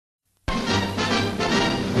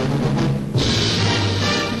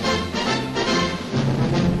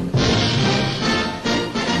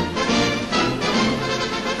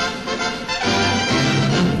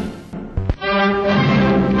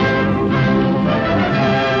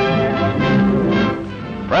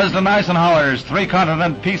President Eisenhower's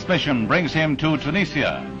three-continent peace mission brings him to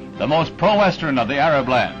Tunisia, the most pro-Western of the Arab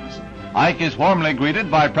lands. Ike is warmly greeted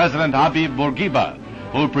by President Habib Bourguiba,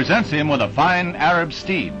 who presents him with a fine Arab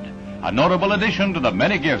steed, a notable addition to the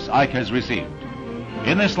many gifts Ike has received.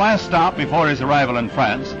 In this last stop before his arrival in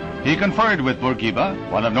France, he conferred with Bourguiba,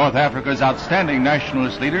 one of North Africa's outstanding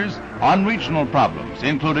nationalist leaders, on regional problems,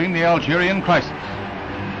 including the Algerian crisis.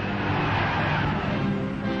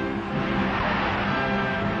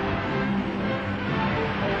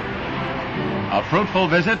 A fruitful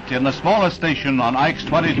visit in the smallest station on Ike's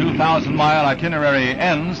 22,000-mile itinerary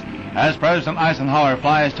ends as President Eisenhower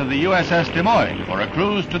flies to the USS Des Moines for a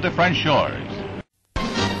cruise to the French shores.